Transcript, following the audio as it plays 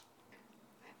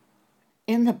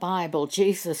In the Bible,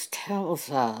 Jesus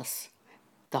tells us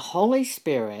the Holy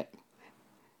Spirit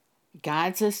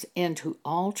guides us into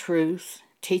all truth,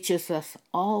 teaches us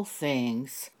all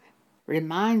things,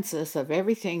 reminds us of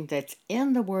everything that's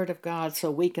in the Word of God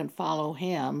so we can follow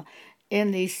Him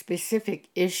in these specific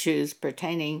issues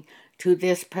pertaining to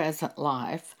this present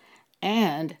life,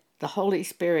 and the Holy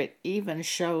Spirit even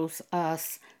shows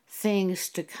us things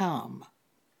to come.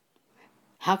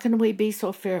 How can we be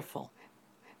so fearful?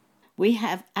 We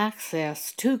have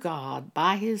access to God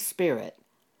by His Spirit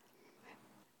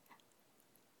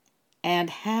and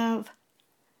have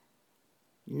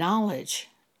knowledge,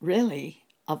 really,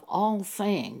 of all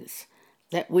things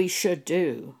that we should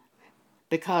do,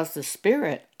 because the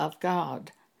Spirit of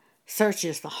God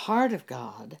searches the heart of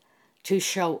God to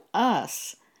show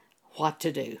us what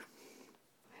to do.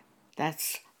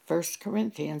 That's 1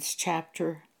 Corinthians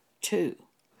chapter 2.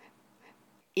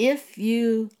 If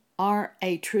you are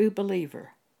a true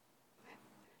believer,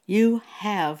 you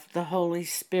have the Holy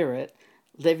Spirit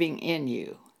living in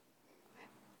you.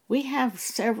 We have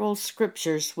several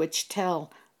scriptures which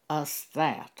tell us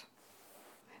that.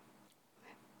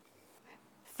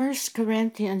 1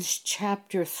 Corinthians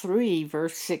chapter 3,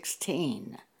 verse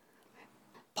 16.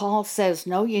 Paul says,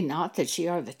 "Know ye not that ye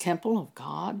are the temple of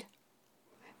God,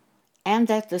 and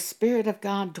that the Spirit of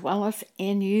God dwelleth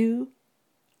in you?"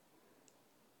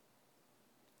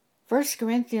 1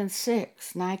 Corinthians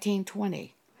 6, 19,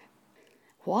 20.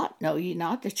 "What, know ye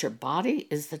not that your body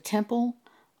is the temple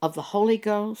of the Holy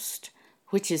Ghost,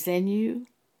 which is in you,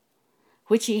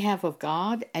 which ye have of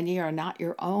God, and ye are not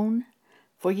your own?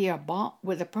 For ye are bought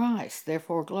with a price.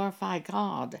 Therefore glorify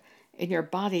God in your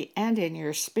body and in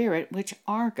your spirit, which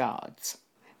are God's."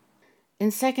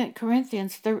 In 2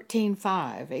 Corinthians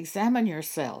 13:5, "Examine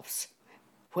yourselves,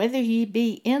 whether ye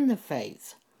be in the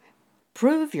faith.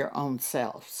 Prove your own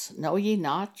selves. Know ye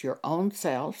not your own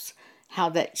selves, how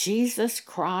that Jesus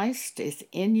Christ is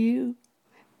in you,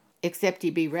 except ye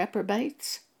be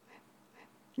reprobates?"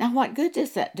 Now, what good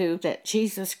does that do that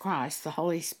Jesus Christ, the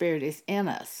Holy Spirit, is in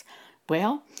us?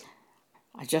 Well,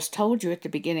 I just told you at the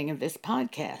beginning of this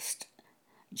podcast,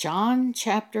 John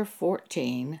chapter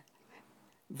 14,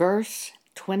 verse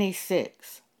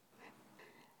 26.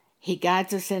 He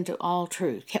guides us into all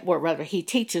truth. Or rather, He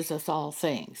teaches us all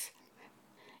things.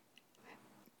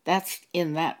 That's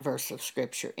in that verse of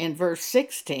Scripture. In verse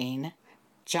 16,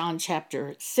 John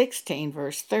chapter 16,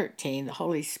 verse 13, the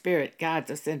Holy Spirit guides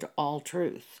us into all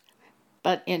truth.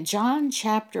 But in John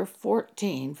chapter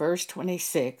 14, verse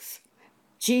 26,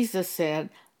 Jesus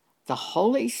said, "The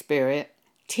Holy Spirit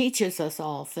teaches us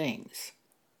all things."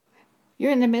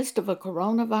 You're in the midst of a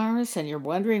coronavirus and you're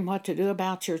wondering what to do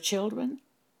about your children?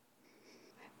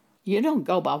 You don't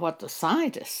go by what the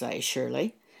scientists say,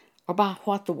 surely, or by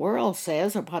what the world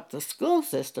says or what the school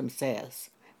system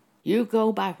says. You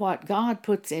go by what God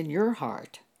puts in your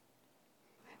heart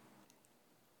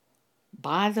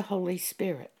by the Holy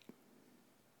Spirit.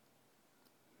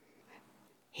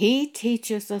 He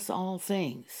teaches us all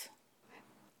things.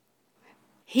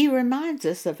 He reminds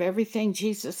us of everything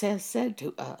Jesus has said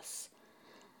to us.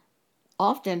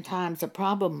 Oftentimes a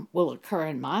problem will occur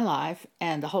in my life,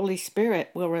 and the Holy Spirit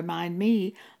will remind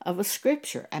me of a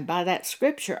scripture, and by that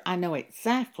scripture I know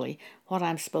exactly what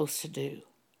I'm supposed to do.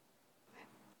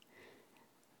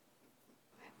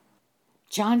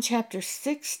 John chapter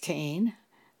 16,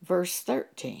 verse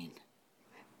 13.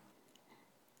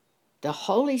 The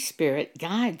Holy Spirit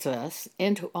guides us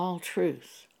into all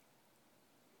truth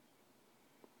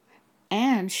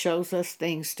and shows us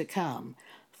things to come.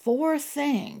 4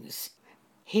 things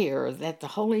here that the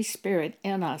Holy Spirit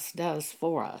in us does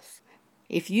for us.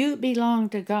 If you belong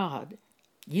to God,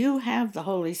 you have the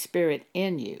Holy Spirit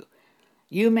in you.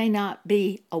 You may not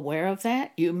be aware of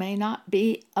that. You may not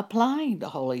be applying the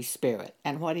Holy Spirit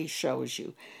and what He shows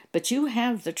you, but you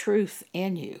have the truth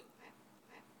in you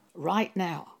right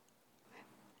now.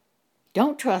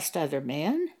 Don't trust other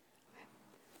men.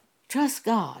 Trust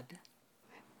God.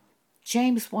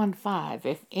 James 1:5,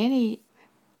 "If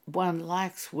anyone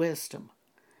lacks wisdom,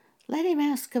 let him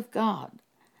ask of God,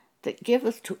 that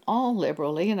giveth to all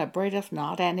liberally and upbraideth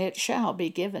not, and it shall be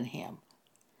given him."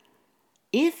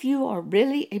 If you are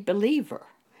really a believer,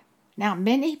 now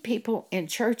many people in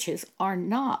churches are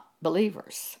not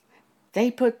believers. They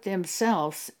put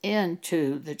themselves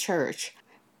into the church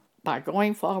by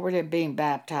going forward and being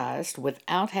baptized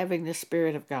without having the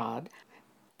Spirit of God.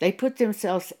 They put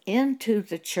themselves into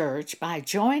the church by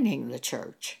joining the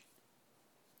church.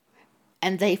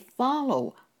 And they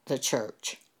follow the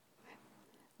church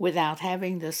without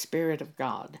having the Spirit of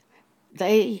God.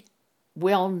 They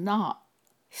will not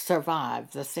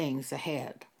survive the things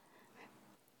ahead.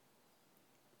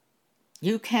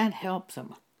 You can't help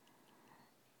them.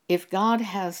 If God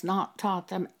has not taught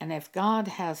them, and if God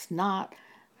has not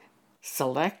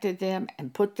selected them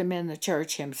and put them in the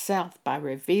church himself by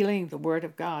revealing the Word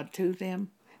of God to them,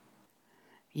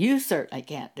 you certainly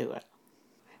can't do it.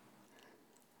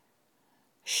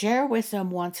 Share with them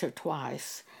once or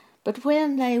twice, but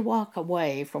when they walk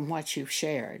away from what you've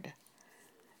shared,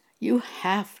 you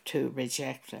have to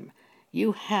reject them.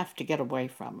 You have to get away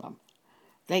from them.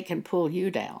 They can pull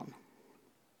you down.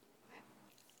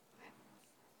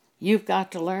 You've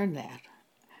got to learn that.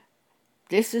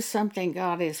 This is something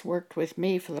God has worked with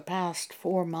me for the past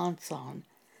 4 months on.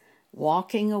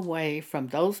 Walking away from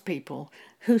those people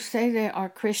who say they are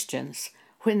Christians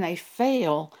when they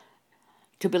fail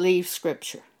to believe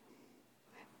Scripture.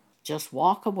 Just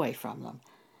walk away from them.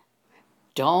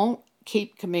 Don't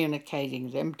keep communicating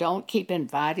them. Don't keep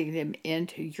inviting them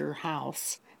into your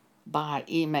house by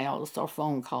emails or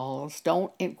phone calls.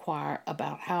 Don't inquire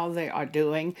about how they are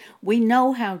doing. We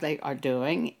know how they are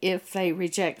doing if they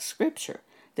reject Scripture.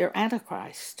 They're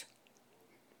Antichrist.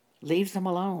 Leave them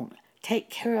alone. Take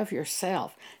care of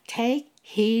yourself. Take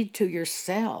heed to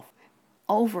yourself.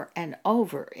 Over and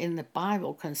over in the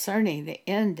Bible concerning the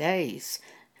end days,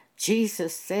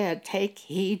 Jesus said, take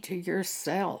heed to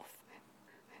yourself.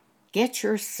 Get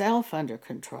yourself under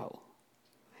control.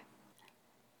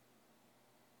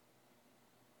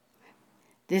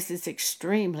 This is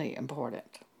extremely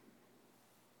important.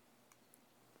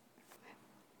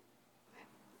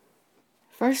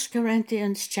 1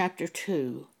 Corinthians chapter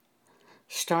 2,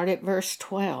 start at verse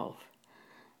 12.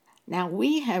 Now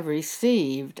we have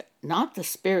received not the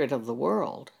spirit of the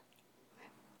world,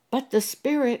 but the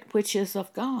Spirit which is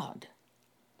of God,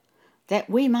 that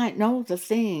we might know the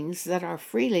things that are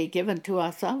freely given to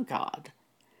us of God.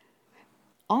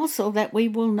 Also that we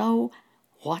will know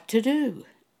what to do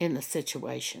in the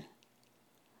situation.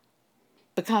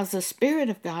 Because the Spirit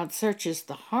of God searches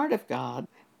the heart of God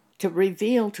to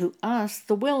reveal to us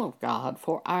the will of God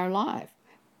for our life,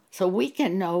 so we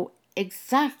can know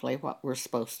exactly what we're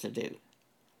supposed to do.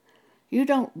 You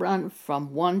don't run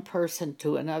from one person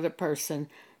to another person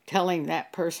telling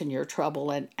that person your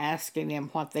trouble and asking them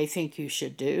what they think you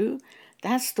should do.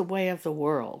 That's the way of the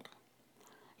world.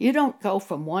 You don't go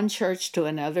from one church to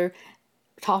another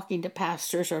talking to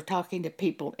pastors or talking to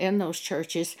people in those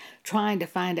churches trying to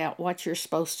find out what you're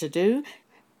supposed to do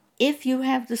if you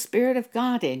have the Spirit of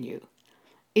God in you.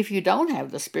 If you don't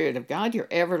have the Spirit of God, you're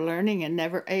ever learning and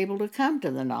never able to come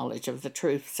to the knowledge of the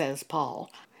truth, says Paul.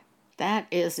 That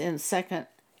is in 2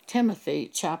 Timothy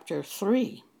chapter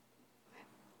 3.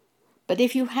 But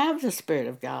if you have the Spirit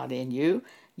of God in you,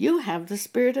 you have the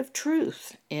Spirit of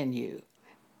truth in you.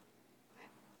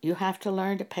 You have to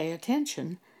learn to pay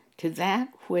attention to that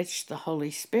which the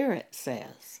Holy Spirit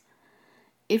says.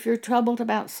 If you're troubled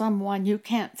about someone, you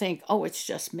can't think, oh, it's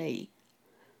just me.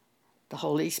 The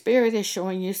Holy Spirit is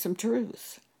showing you some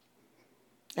truth.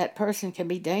 That person can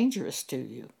be dangerous to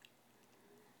you.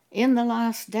 In the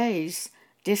last days,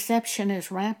 deception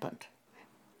is rampant.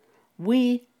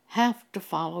 We have to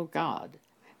follow God.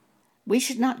 We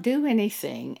should not do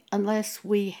anything unless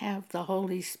we have the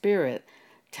Holy Spirit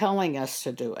telling us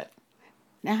to do it.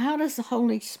 Now, how does the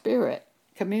Holy Spirit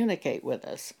communicate with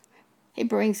us? He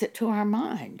brings it to our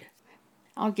mind.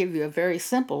 I'll give you a very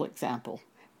simple example.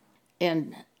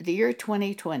 In the year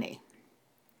 2020,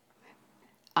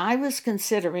 I was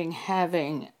considering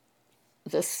having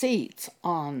the seats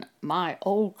on my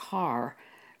old car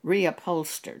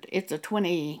reupholstered. It's a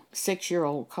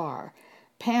 26-year-old car.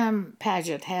 Pam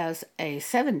Paget has a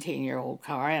 17-year-old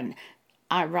car, and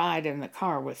I ride in the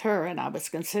car with her, and I was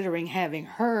considering having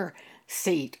her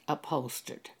seat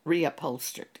reupholstered,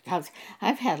 because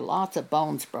I've had lots of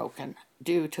bones broken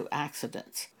due to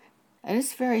accidents. And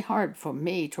it's very hard for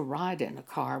me to ride in a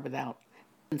car without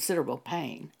considerable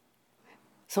pain.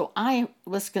 So I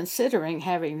was considering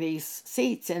having these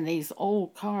seats in these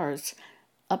old cars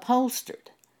upholstered.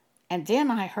 And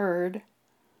then I heard,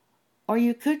 or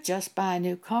you could just buy a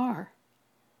new car.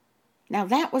 Now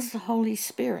that was the Holy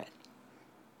Spirit.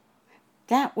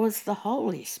 That was the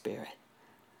Holy Spirit.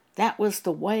 That was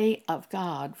the way of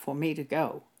God for me to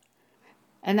go.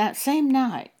 And that same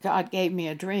night, God gave me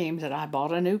a dream that I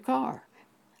bought a new car.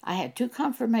 I had 2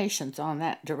 confirmations on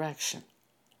that direction.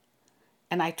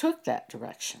 And I took that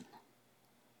direction.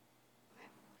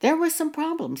 There were some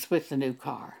problems with the new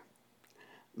car,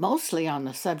 mostly on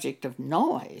the subject of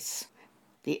noise.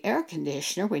 The air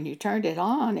conditioner, when you turned it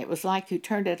on, it was like you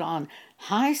turned it on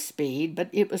high speed, but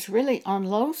it was really on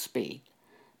low speed.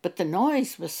 But the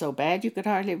noise was so bad you could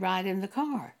hardly ride in the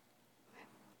car.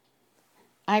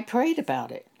 I prayed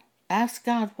about it, asked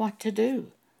God what to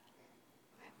do.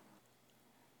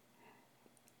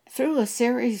 Through a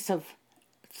series of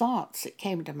thoughts that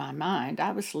came to my mind,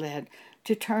 I was led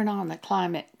to turn on the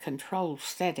climate control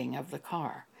setting of the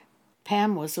car.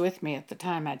 Pam was with me at the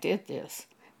time I did this.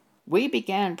 We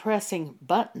began pressing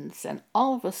buttons, and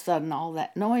all of a sudden all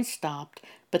that noise stopped,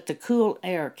 but the cool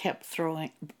air kept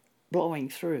blowing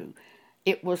through.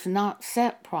 It was not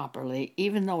set properly,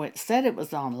 even though it said it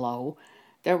was on low.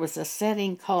 There was a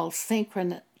setting called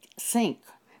synchronize.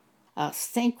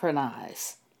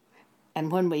 And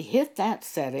when we hit that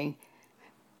setting,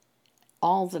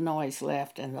 all the noise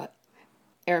left and the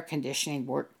air conditioning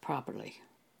worked properly.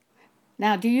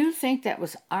 Now, do you think that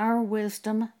was our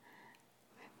wisdom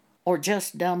or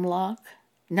just dumb luck?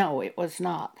 No, it was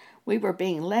not. We were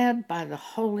being led by the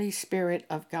Holy Spirit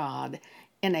of God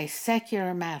in a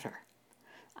secular matter.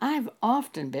 I've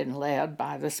often been led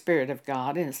by the Spirit of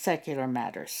God in secular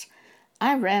matters.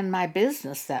 I ran my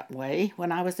business that way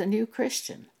when I was a new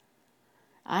Christian.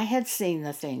 I had seen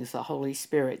the things the Holy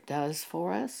Spirit does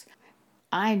for us.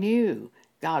 I knew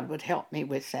God would help me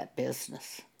with that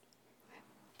business.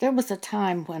 There was a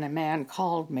time when a man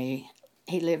called me.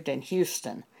 He lived in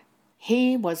Houston.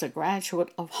 He was a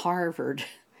graduate of Harvard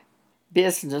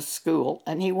Business School,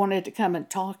 and he wanted to come and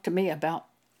talk to me about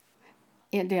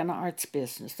Indian arts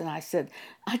business. And I said,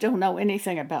 I don't know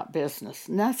anything about business,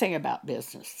 nothing about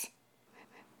business.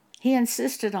 He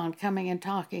insisted on coming and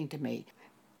talking to me.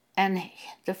 And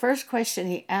the first question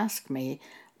he asked me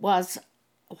was,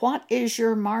 what is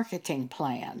your marketing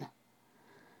plan?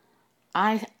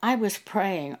 I was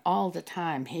praying all the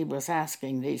time he was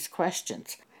asking these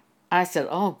questions. I said,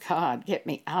 oh God, get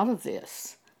me out of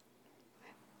this.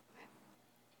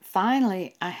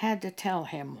 Finally, I had to tell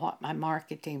him what my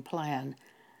marketing plan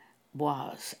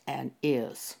was and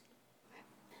is.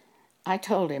 I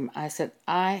told him, I said,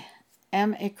 I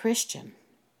am a Christian.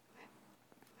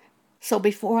 So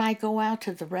before I go out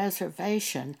to the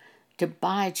reservation to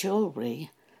buy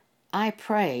jewelry, I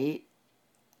pray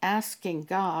asking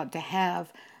God to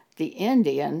have the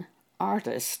Indian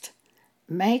artist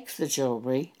make the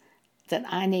jewelry that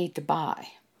I need to buy.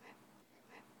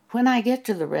 When I get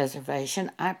to the reservation,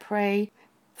 I pray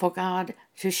for God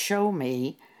to show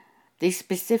me the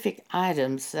specific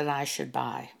items that I should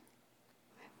buy.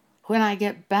 When I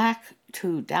get back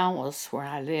to Dallas, where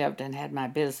I lived and had my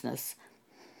business,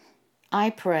 I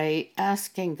pray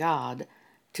asking God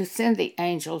to send the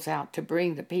angels out to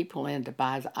bring the people in to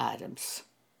buy the items.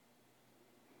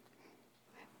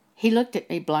 He looked at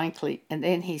me blankly, and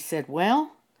then he said,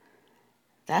 well,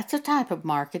 that's a type of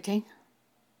marketing.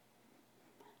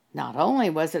 Not only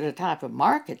was it a type of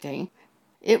marketing,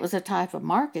 it was a type of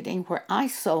marketing where I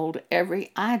sold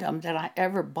every item that I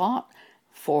ever bought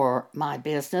for my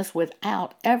business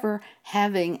without ever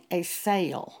having a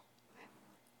sale.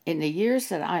 In the years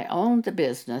that I owned the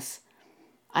business,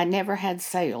 I never had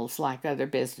sales like other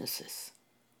businesses.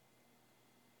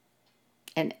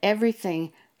 And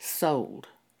everything sold.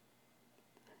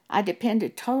 I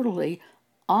depended totally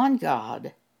on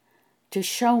God to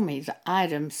show me the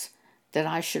items that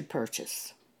I should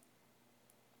purchase.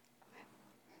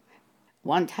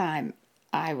 One time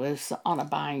I was on a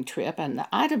buying trip, and the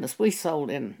items we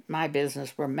sold in my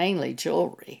business were mainly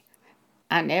jewelry.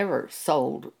 I never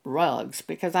sold rugs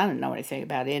because I didn't know anything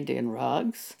about Indian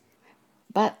rugs.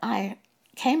 But I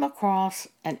came across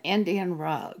an Indian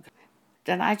rug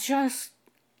that I just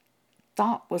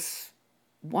thought was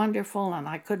wonderful, and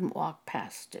I couldn't walk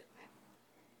past it.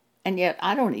 And yet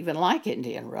I don't even like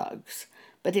Indian rugs,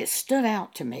 but it stood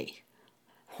out to me.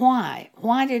 Why?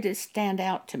 Why did it stand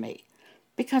out to me?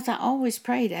 Because I always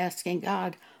prayed asking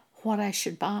God what I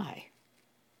should buy.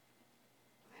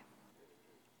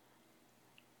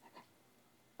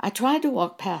 I tried to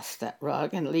walk past that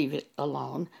rug and leave it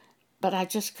alone, but I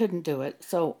just couldn't do it,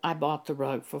 so I bought the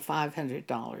rug for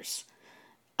 $500.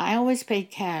 I always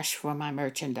paid cash for my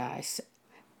merchandise.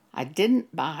 I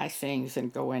didn't buy things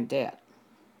and go in debt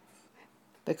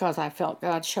because I felt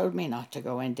God showed me not to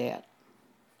go in debt.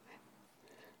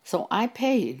 So I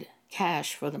paid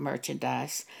cash for the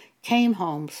merchandise, came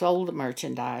home, sold the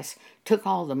merchandise, took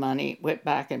all the money, went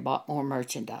back and bought more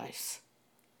merchandise.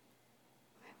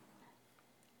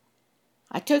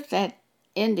 I took that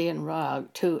Indian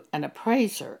rug to an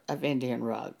appraiser of Indian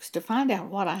rugs to find out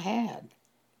what I had.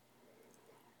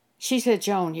 She said,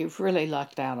 Joan, you've really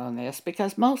lucked out on this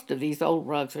because most of these old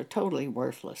rugs are totally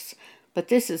worthless, but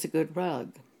this is a good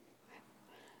rug.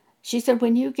 She said,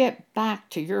 when you get back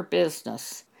to your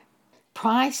business,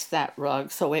 price that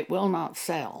rug so it will not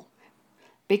sell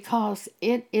because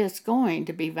it is going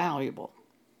to be valuable.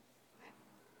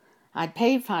 I'd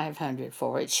paid $500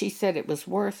 for it. She said it was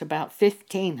worth about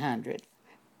 $1,500.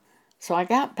 So I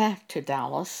got back to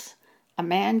Dallas. a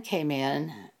man came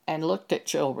in and looked at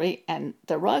jewelry, and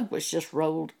the rug was just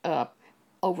rolled up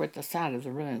over at the side of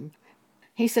the room.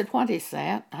 He said, "What is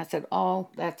that?" I said, "Oh,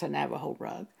 that's a Navajo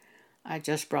rug. I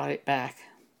just brought it back."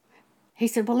 He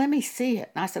said, "Well, let me see it."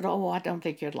 And I said, "Oh, I don't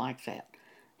think you'd like that."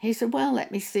 He said, "Well,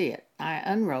 let me see it." I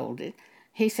unrolled it.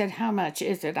 He said, "How much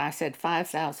is it?" I said,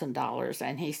 $5,000.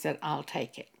 And he said, "I'll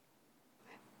take it."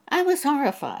 I was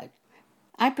horrified.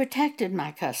 I protected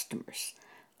my customers.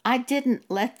 I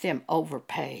didn't let them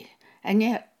overpay. And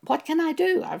yet, what can I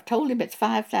do? I've told him it's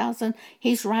 $5,000.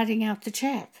 He's writing out the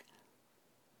check.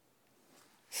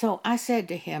 So I said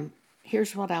to him,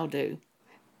 "Here's what I'll do.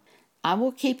 I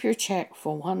will keep your check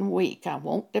for 1 week. I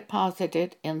won't deposit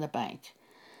it in the bank.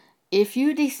 If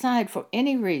you decide for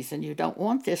any reason you don't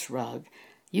want this rug,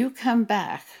 you come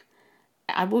back.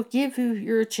 I will give you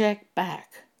your check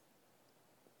back."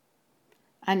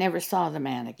 I never saw the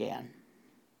man again.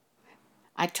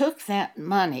 I took that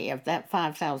money of that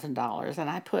 $5,000 and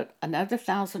I put another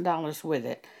 $1,000 with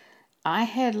it. I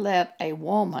had let a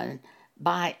woman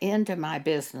buy into my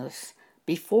business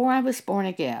before I was born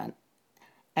again,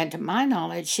 and to my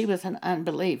knowledge, she was an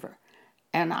unbeliever.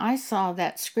 And I saw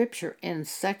that scripture in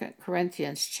 2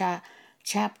 Corinthians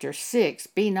chapter 6,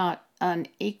 "Be not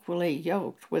unequally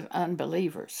yoked with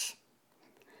unbelievers."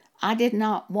 I did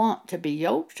not want to be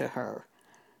yoked to her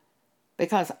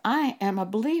because I am a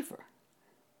believer.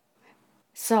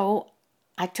 So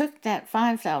I took that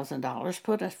 $5,000,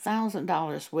 put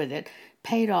 $1,000 with it,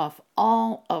 paid off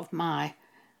all of my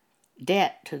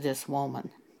debt to this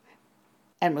woman,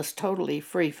 and was totally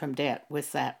free from debt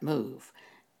with that move.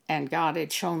 And God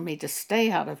had shown me to stay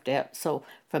out of debt. So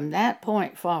from that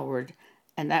point forward,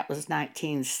 and that was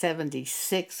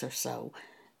 1976 or so,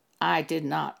 I did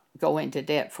not go into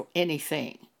debt for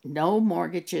anything. No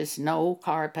mortgages, no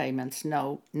car payments,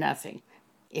 no nothing.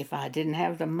 If I didn't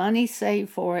have the money saved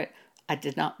for it, I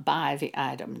did not buy the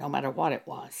item, no matter what it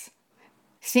was.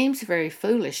 Seems very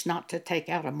foolish not to take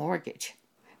out a mortgage.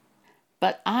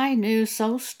 But I knew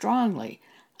so strongly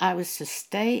I was to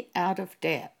stay out of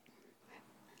debt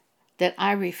that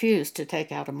I refused to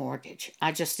take out a mortgage.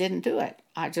 I just didn't do it.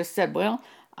 I just said, well,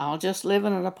 I'll just live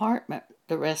in an apartment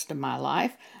the rest of my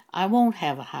life. I won't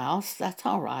have a house. That's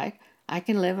all right. I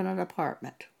can live in an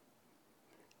apartment.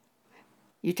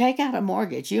 You take out a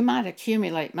mortgage, you might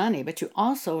accumulate money, but you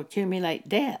also accumulate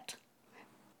debt.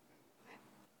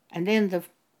 And then the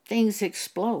things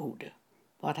explode.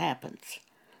 What happens?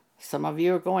 Some of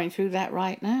you are going through that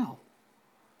right now.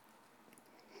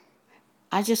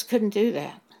 I just couldn't do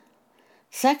that.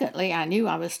 Secondly, I knew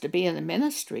I was to be in the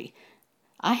ministry.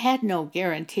 I had no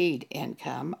guaranteed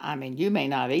income. I mean, you may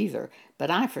not either,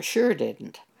 but I for sure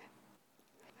didn't.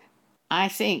 I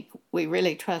think we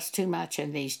really trust too much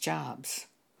in these jobs.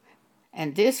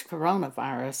 And this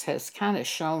coronavirus has kind of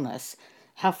shown us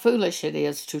how foolish it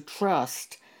is to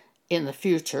trust in the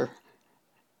future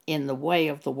in the way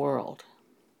of the world.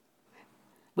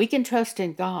 We can trust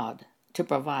in God to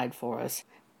provide for us,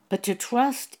 but to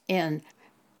trust in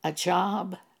a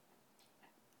job,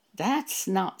 that's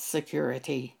not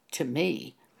security to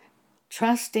me.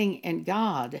 Trusting in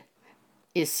God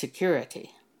is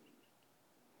security.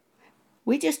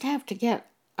 We just have to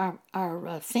get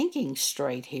our thinking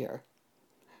straight here.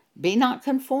 Be not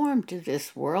conformed to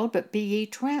this world, but be ye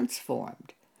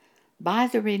transformed by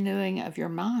the renewing of your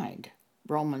mind.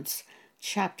 Romans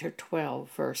chapter 12,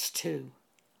 verse 2.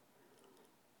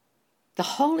 The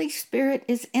Holy Spirit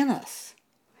is in us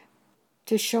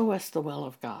to show us the will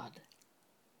of God.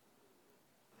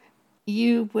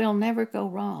 You will never go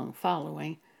wrong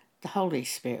following the Holy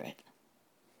Spirit.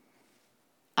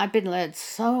 I've been led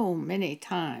so many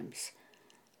times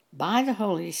by the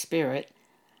Holy Spirit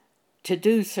to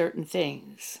do certain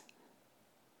things,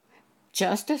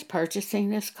 just as purchasing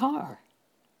this car.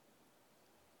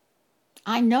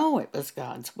 I know it was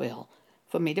God's will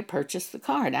for me to purchase the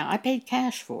car. Now, I paid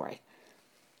cash for it.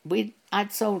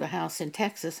 I'd sold a house in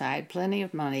Texas. I had plenty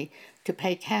of money to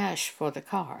pay cash for the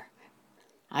car.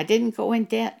 I didn't go in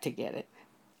debt to get it.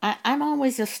 I'm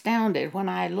always astounded when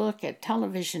I look at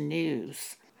television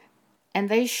news and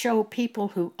they show people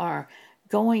who are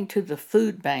going to the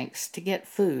food banks to get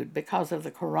food because of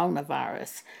the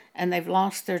coronavirus, and they've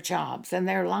lost their jobs, and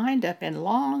they're lined up in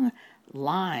long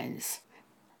lines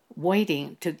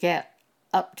waiting to get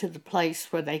up to the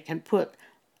place where they can put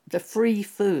the free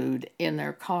food in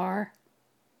their car.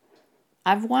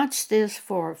 I've watched this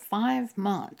for 5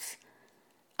 months.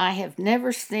 I have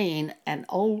never seen an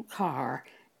old car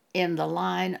in the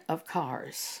line of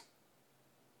cars.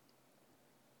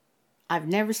 I've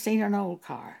never seen an old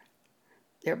car.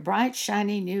 They're bright,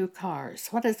 shiny new cars.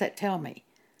 What does that tell me?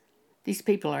 These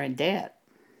people are in debt.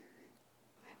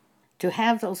 to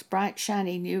have those bright,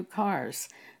 shiny new cars.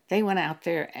 They went out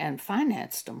there and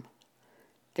financed them.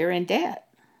 They're in debt.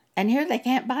 And here they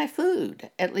can't buy food.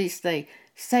 At least they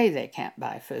say they can't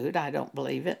buy food. I don't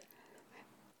believe it.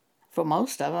 For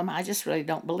most of them, I just really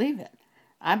don't believe it.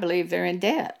 I believe they're in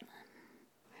debt.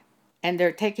 And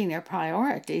they're taking their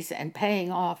priorities and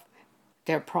paying off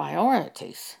their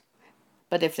priorities.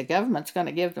 But if the government's going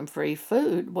to give them free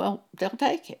food, well, they'll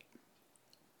take it.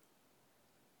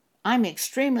 I'm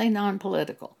extremely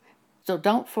non-political, so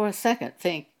don't for a second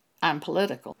think I'm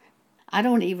political. I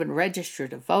don't even register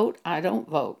to vote. I don't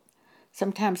vote.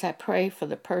 Sometimes I pray for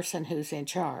the person who's in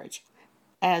charge,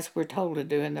 as we're told to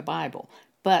do in the Bible.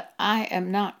 But I am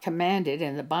not commanded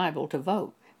in the Bible to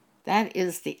vote. That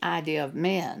is the idea of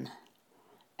men.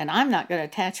 And I'm not going to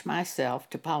attach myself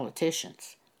to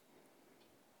politicians.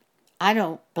 I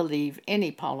don't believe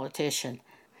any politician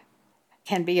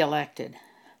can be elected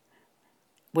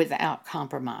without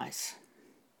compromise.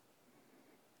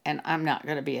 And I'm not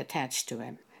going to be attached to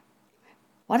him.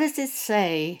 What does it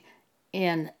say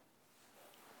in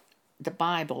the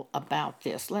Bible about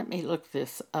this? Let me look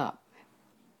this up.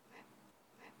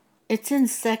 It's in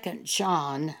 2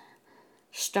 John,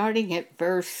 starting at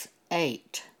verse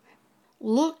 8.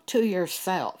 Look to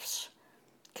yourselves.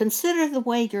 Consider the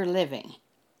way you're living.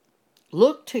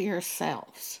 Look to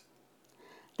yourselves,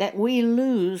 that we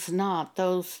lose not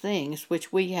those things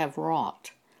which we have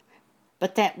wrought,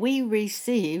 but that we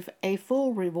receive a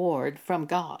full reward from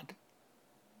God.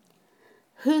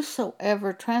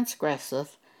 Whosoever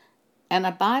transgresseth and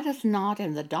abideth not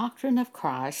in the doctrine of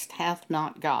Christ hath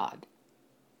not God.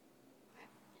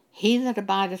 He that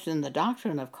abideth in the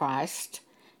doctrine of Christ,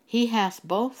 he hath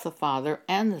both the Father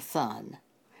and the Son.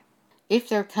 If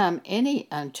there come any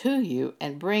unto you,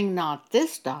 and bring not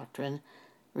this doctrine,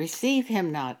 receive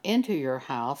him not into your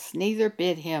house, neither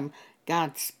bid him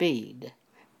Godspeed.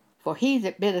 For he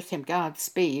that biddeth him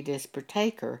Godspeed is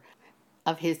partaker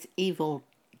of his evil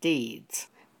deeds.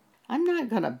 I'm not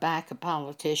going to back a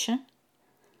politician.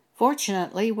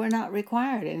 Fortunately, we're not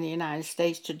required in the United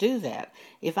States to do that.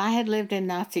 If I had lived in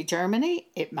Nazi Germany,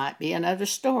 it might be another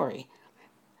story,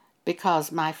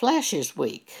 because my flesh is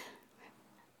weak.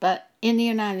 But in the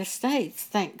United States,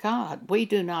 thank God, we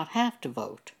do not have to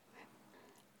vote.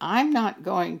 I'm not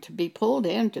going to be pulled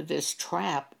into this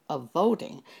trap of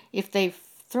voting. If they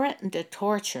threatened to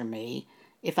torture me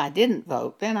if I didn't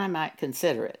vote, then I might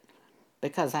consider it.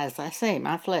 Because, as I say,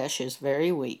 my flesh is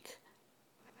very weak.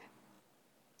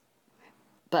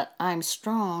 But I'm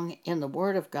strong in the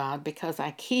Word of God because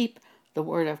I keep the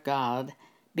Word of God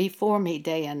before me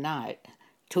day and night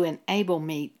to enable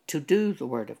me to do the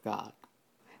Word of God.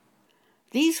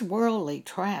 These worldly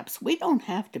traps, we don't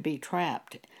have to be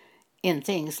trapped in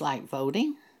things like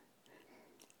voting.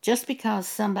 Just because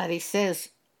somebody says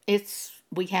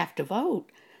we have to vote,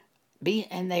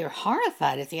 and they are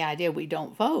horrified at the idea we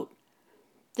don't vote.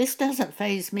 This doesn't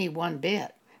faze me one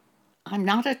bit. I'm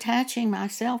not attaching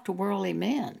myself to worldly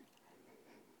men.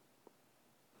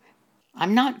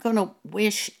 I'm not going to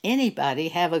wish anybody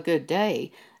have a good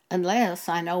day unless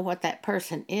I know what that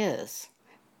person is.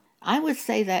 I would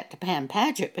say that to Pam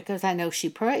Paget because I know she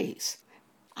prays.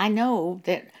 I know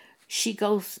that she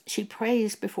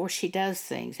prays before she does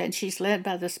things, and she's led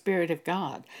by the Spirit of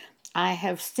God. I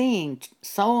have seen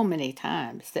so many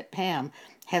times that Pam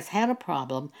has had a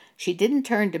problem. She didn't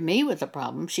turn to me with the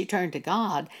problem. She turned to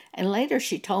God, and later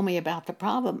she told me about the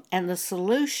problem and the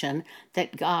solution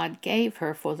that God gave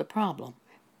her for the problem.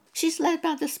 She's led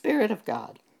by the Spirit of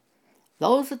God.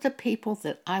 Those are the people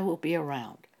that I will be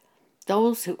around.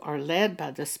 Those who are led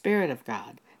by the Spirit of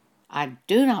God. I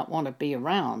do not want to be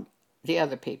around the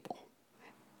other people,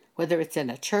 whether it's in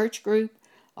a church group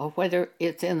or whether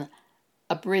it's in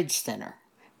a bridge center.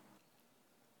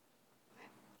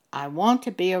 I want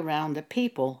to be around the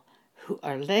people who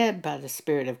are led by the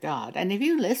Spirit of God. And if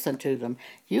you listen to them,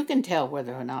 you can tell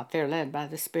whether or not they're led by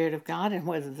the Spirit of God and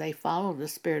whether they follow the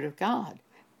Spirit of God.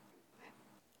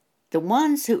 The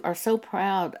ones who are so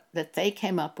proud that they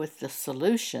came up with the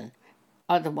solution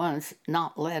are the ones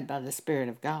not led by the Spirit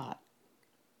of God.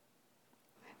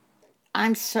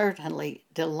 I'm certainly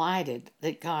delighted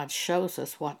that God shows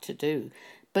us what to do,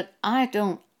 but I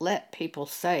don't let people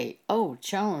say, oh,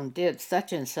 Joan did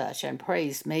such and such and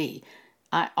praise me.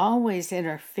 I always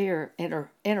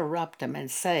interrupt them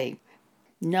and say,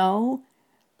 no,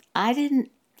 I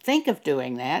didn't think of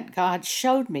doing that. God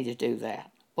showed me to do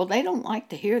that. Well, they don't like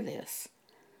to hear this,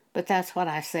 but that's what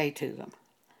I say to them.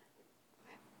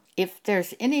 If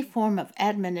there's any form of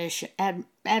admiration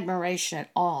at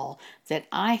all that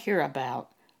I hear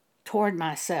about toward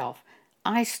myself,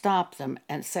 I stop them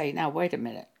and say, now wait a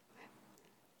minute.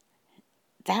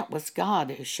 That was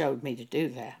God who showed me to do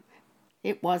that.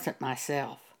 It wasn't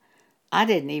myself. I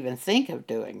didn't even think of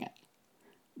doing it.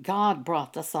 God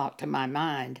brought the thought to my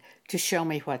mind to show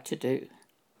me what to do.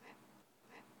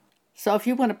 So if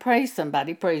you want to praise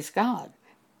somebody, praise God,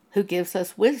 who gives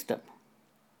us wisdom.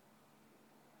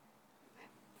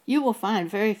 You will find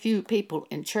very few people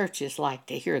in churches like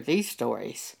to hear these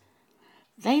stories.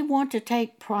 They want to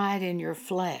take pride in your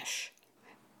flesh.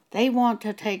 They want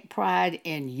to take pride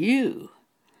in you.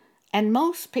 And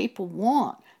most people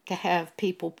want to have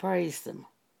people praise them.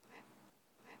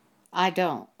 I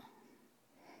don't.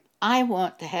 I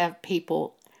want to have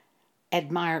people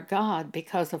admire God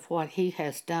because of what He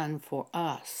has done for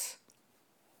us.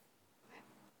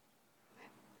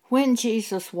 When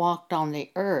Jesus walked on the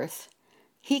earth,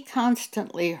 He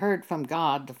constantly heard from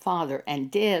God the Father and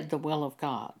did the will of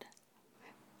God.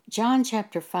 John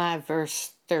chapter 5,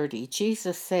 verse 30,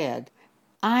 Jesus said,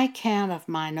 I can of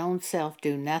mine own self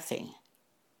do nothing.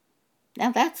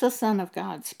 Now that's the Son of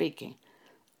God speaking.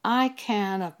 I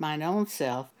can of mine own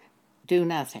self do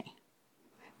nothing.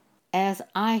 As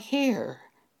I hear,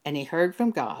 and He heard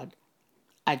from God,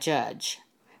 I judge.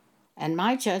 And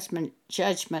my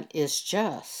judgment is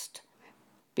just,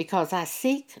 because I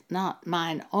seek not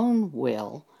mine own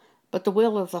will, but the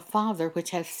will of the Father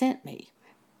which hath sent me.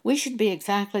 We should be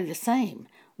exactly the same.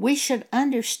 We should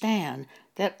understand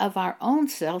that of our own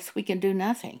selves we can do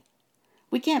nothing.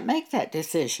 We can't make that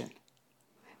decision.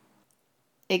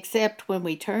 Except when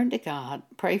we turn to God,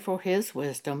 pray for His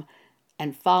wisdom,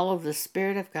 and follow the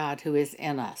Spirit of God who is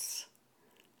in us.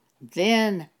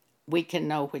 Then we can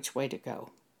know which way to go.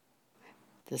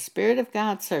 The Spirit of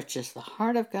God searches the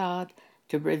heart of God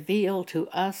to reveal to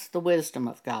us the wisdom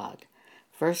of God.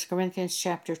 1 Corinthians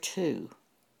chapter 2.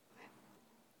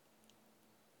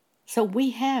 So we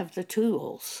have the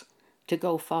tools to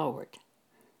go forward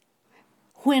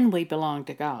when we belong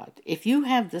to God. If you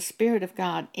have the Spirit of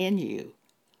God in you,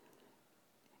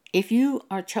 if you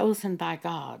are chosen by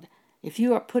God, if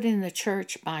you are put in the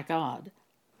church by God,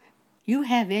 you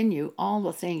have in you all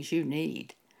the things you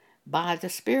need by the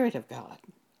Spirit of God.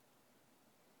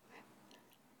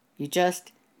 You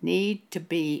just need to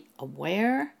be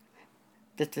aware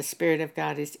that the Spirit of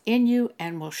God is in you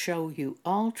and will show you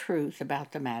all truth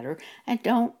about the matter, and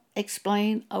don't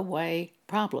explain away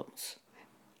problems.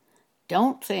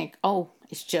 Don't think, oh,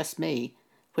 it's just me,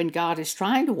 when God is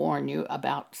trying to warn you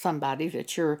about somebody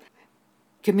that you're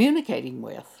communicating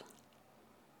with.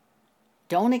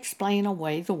 Don't explain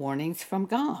away the warnings from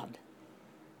God.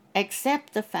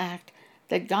 Accept the fact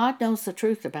that God knows the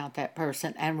truth about that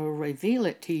person and will reveal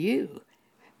it to you.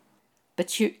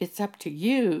 But it's up to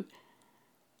you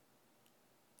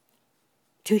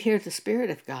to hear the Spirit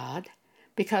of God,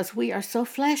 because we are so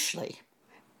fleshly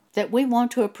that we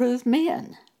want to approve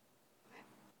men.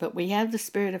 But we have the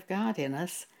Spirit of God in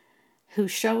us who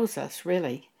shows us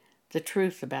really the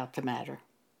truth about the matter.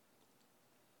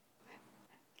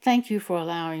 Thank you for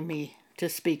allowing me to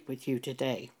speak with you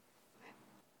today.